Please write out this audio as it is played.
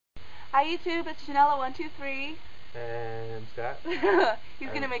Hi YouTube, it's Jenella123. And Scott. He's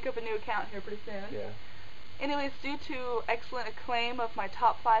going to make up a new account here pretty soon. Yeah. Anyways, due to excellent acclaim of my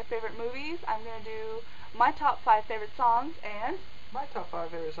top 5 favorite movies, I'm going to do my top 5 favorite songs and... my top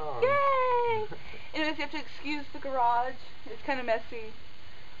 5 favorite songs. Yay! Anyways, you have to excuse the garage. It's kind of messy.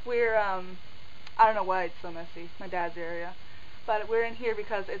 We're, I don't know why it's so messy. My dad's area. But we're in here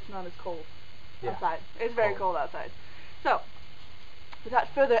because it's not as cold outside. It's very cold outside. So, without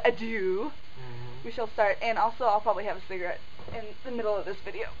further ado, we shall start. And also, I'll probably have a cigarette in the middle of this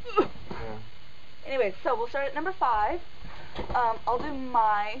video. Yeah. Anyway, so we'll start at number 5. I'll do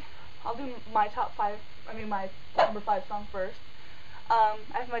my top 5. I mean my number 5 song first. I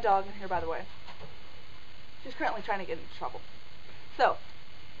have my dog in here, by the way. She's currently trying to get into trouble. So,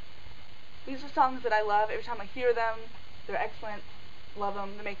 these are songs that I love. Every time I hear them, they're excellent. Love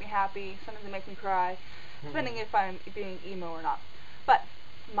them. They make me happy. Sometimes they make me cry, depending if I'm being emo or not. But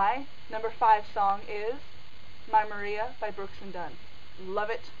my number 5 song is My Maria by Brooks and Dunn.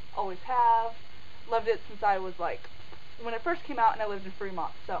 Love it. Always have. Loved it since I was like, when it first came out and I lived in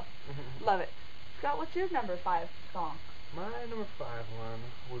Fremont. So, love it. Scott, what's your number 5 song? My number 5 one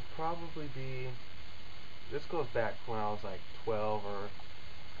would probably be, this goes back when I was like 12 or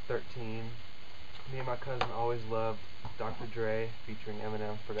 13. Me and my cousin always loved Dr. Dre featuring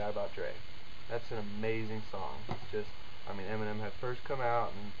Eminem, Forgot About Dre. That's an amazing song. It's just, I mean, Eminem had first come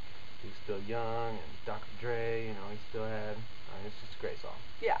out and he was still young, and Dr. Dre, you know, he still had, I mean, it's just a great song.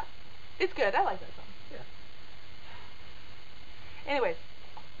 Yeah. It's good. I like that song. Yeah. Anyways,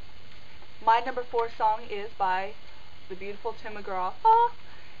 my number 4 song is by the beautiful Tim McGraw.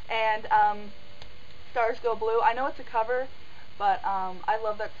 And Stars Go Blue. I know it's a cover, but I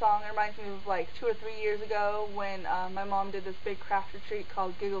love that song. It reminds me of like 2 or 3 years ago when my mom did this big craft retreat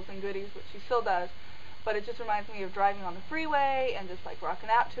called Giggles and Goodies, which she still does. But it just reminds me of driving on the freeway and just like rocking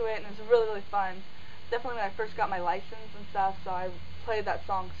out to it, and it's really, really fun. Definitely when I first got my license and stuff, so I played that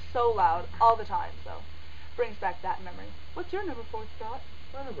song so loud all the time, so brings back that memory. What's your number 4, Scott?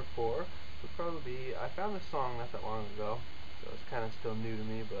 My number 4 would probably be, I found this song not that long ago, so it's kind of still new to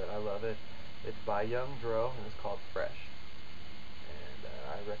me, but I love it. It's by Young Dro, and it's called Fresh. And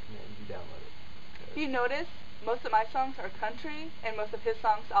I recommend you download it. Do you notice most of my songs are country, and most of his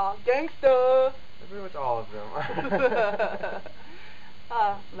songs are gangsta? Pretty much all of them.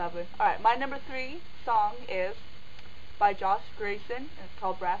 Lovely. Alright, my number 3 song is by Josh Grayson, and it's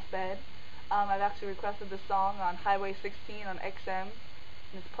called Brass Bed. I've actually requested this song on Highway 16 on XM, and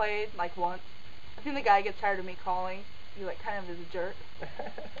it's played like once. I think the guy gets tired of me calling. He like kind of is a jerk.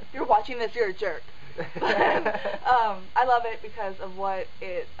 If you're watching this, you're a jerk. I love it because of what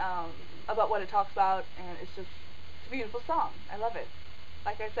it about what it talks about, and it's a beautiful song. I love it.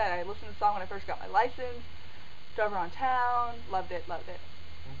 Like I said, I listened to the song when I first got my license, drove around town, loved it, loved it.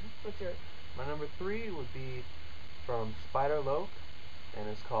 What's yours? My number 3 would be from Spider Loc, and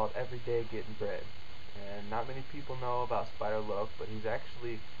it's called Everyday Getting Bread. And not many people know about Spider Loc, but he's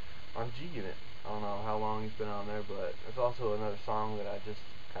actually on G Unit. I don't know how long he's been on there, but it's also another song that I just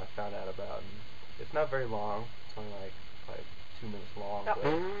kind of found out about. And it's not very long. It's only like 2 minutes long, but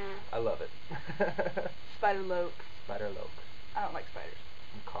I love it. Spider Loc. Spider Loc. I don't like spiders.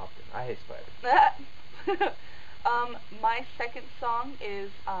 I'm Compton. I hate spiders. My second song is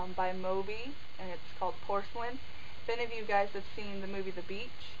by Moby, and it's called Porcelain. If any of you guys have seen the movie The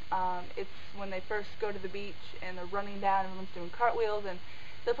Beach, it's when they first go to the beach and they're running down, everyone's doing cartwheels, and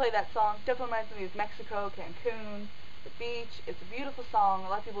they play that song. Definitely reminds me of Mexico, Cancun, the beach. It's a beautiful song. A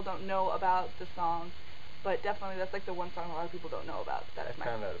lot of people don't know about the song, but definitely that's like the one song a lot of people don't know about. I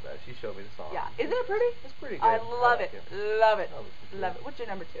found out about it. She showed me the song. Yeah. Isn't it pretty? It's pretty good. I love it. Love it. Love it. What's your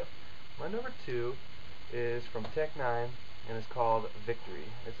number 2? My number 2 is from Tech Nine, and it's called Victory.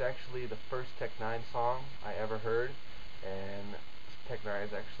 It's actually the first Tech Nine song I ever heard, and Tech Nine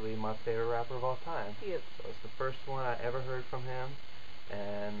is actually my favorite rapper of all time. He is. So it's the first one I ever heard from him,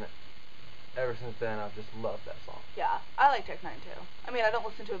 and ever since then I've just loved that song. Yeah, I like Tech Nine too. I mean, I don't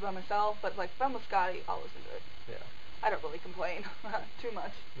listen to it by myself, but like if I'm with Scotty, I'll listen to it. Yeah. I don't really complain too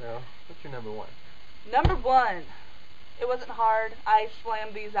much. No. What's your number 1? Number 1. It wasn't hard. I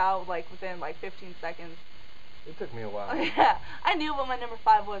slammed these out like within like 15 seconds. It took me a while. Yeah, I knew what my number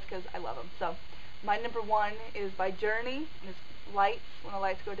 5 was because I love them. So, my number 1 is by Journey, and it's Lights, When the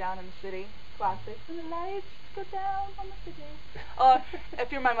Lights Go Down in the City. Classic. When the lights go down on the city. Or,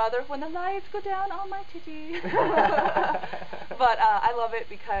 if you're my mother, when the lights go down on my titty. But I love it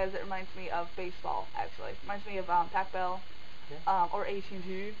because it reminds me of baseball, actually. It reminds me of Pac-Bell, or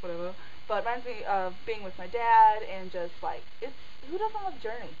AT&T, whatever. But it reminds me of being with my dad and just like, who doesn't love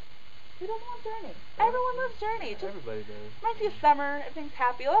Journey? Who doesn't love Journey? Everyone loves Journey. Just everybody does. reminds you of summer. Everything's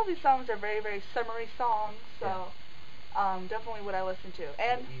happy. A lot of these songs are very, very summery songs. So, definitely what I listen to.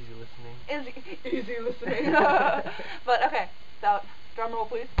 And easy listening. Easy listening. But okay, so drum roll,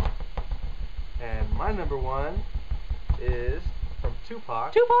 please. And my number one is from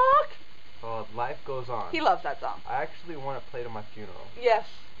Tupac. Called Life Goes On. He loves that song. I actually want it played at my funeral. Yes.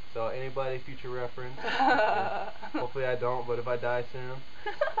 So anybody, future reference. Hopefully I don't, but if I die soon,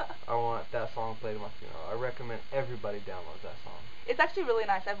 I want that song played at my funeral. I recommend everybody download that song. It's actually really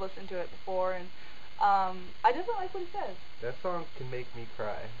nice. I've listened to it before, and I definitely like what he says. That song can make me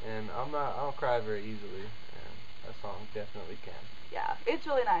cry, and I don't cry very easily, and that song definitely can. Yeah, it's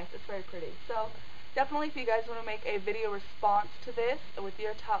really nice. It's very pretty. So definitely, if you guys want to make a video response to this with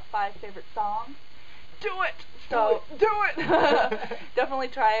your top 5 favorite songs, do it! So, do it! Definitely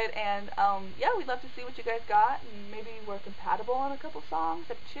try it, and yeah, we'd love to see what you guys got, and maybe we're compatible on a couple songs,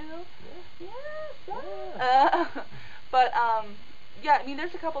 if you. Yeah. But, yeah, I mean,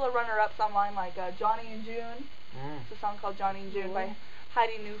 there's a couple of runner-ups online, like Johnny in June. It's a song called Johnny in June by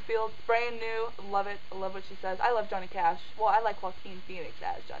Heidi Newfield. It's brand new. Love it. I love what she says. I love Johnny Cash. Well, I like Joaquin Phoenix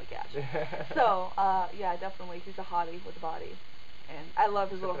as Johnny Cash. So, yeah, definitely. He's a hottie with a body. And I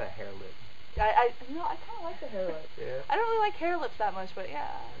love his little... that hair lip. I kind of like the hair lip. Yeah. I don't really like hair lips that much, but yeah.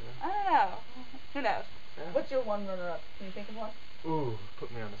 I don't know. Who knows? Yeah. What's your one runner-up? Can you think of one? Ooh,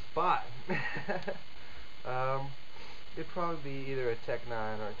 put me on the spot. It'd probably be either a Tech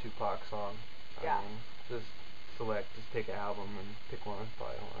 9 or a Tupac song. I mean, just take an album and pick one.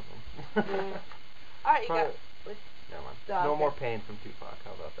 Probably one of them. Alright, you got... Never mind. No More Pain from Tupac.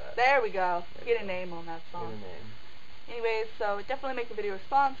 How about that? There we go. Get a name on that song. Get a name. Anyways, so definitely make a video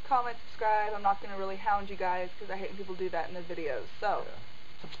response, comment, subscribe. I'm not going to really hound you guys because I hate when people do that in the videos. So,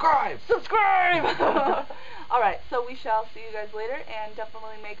 subscribe! Alright, so we shall see you guys later, and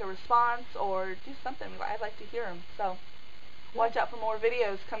definitely make a response or do something. I'd like to hear them. So, watch out for more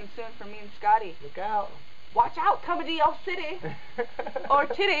videos coming soon from me and Scotty. Look out. Watch out, coming to your city. Or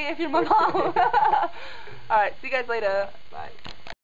titty if you're my mom. Alright, see you guys later.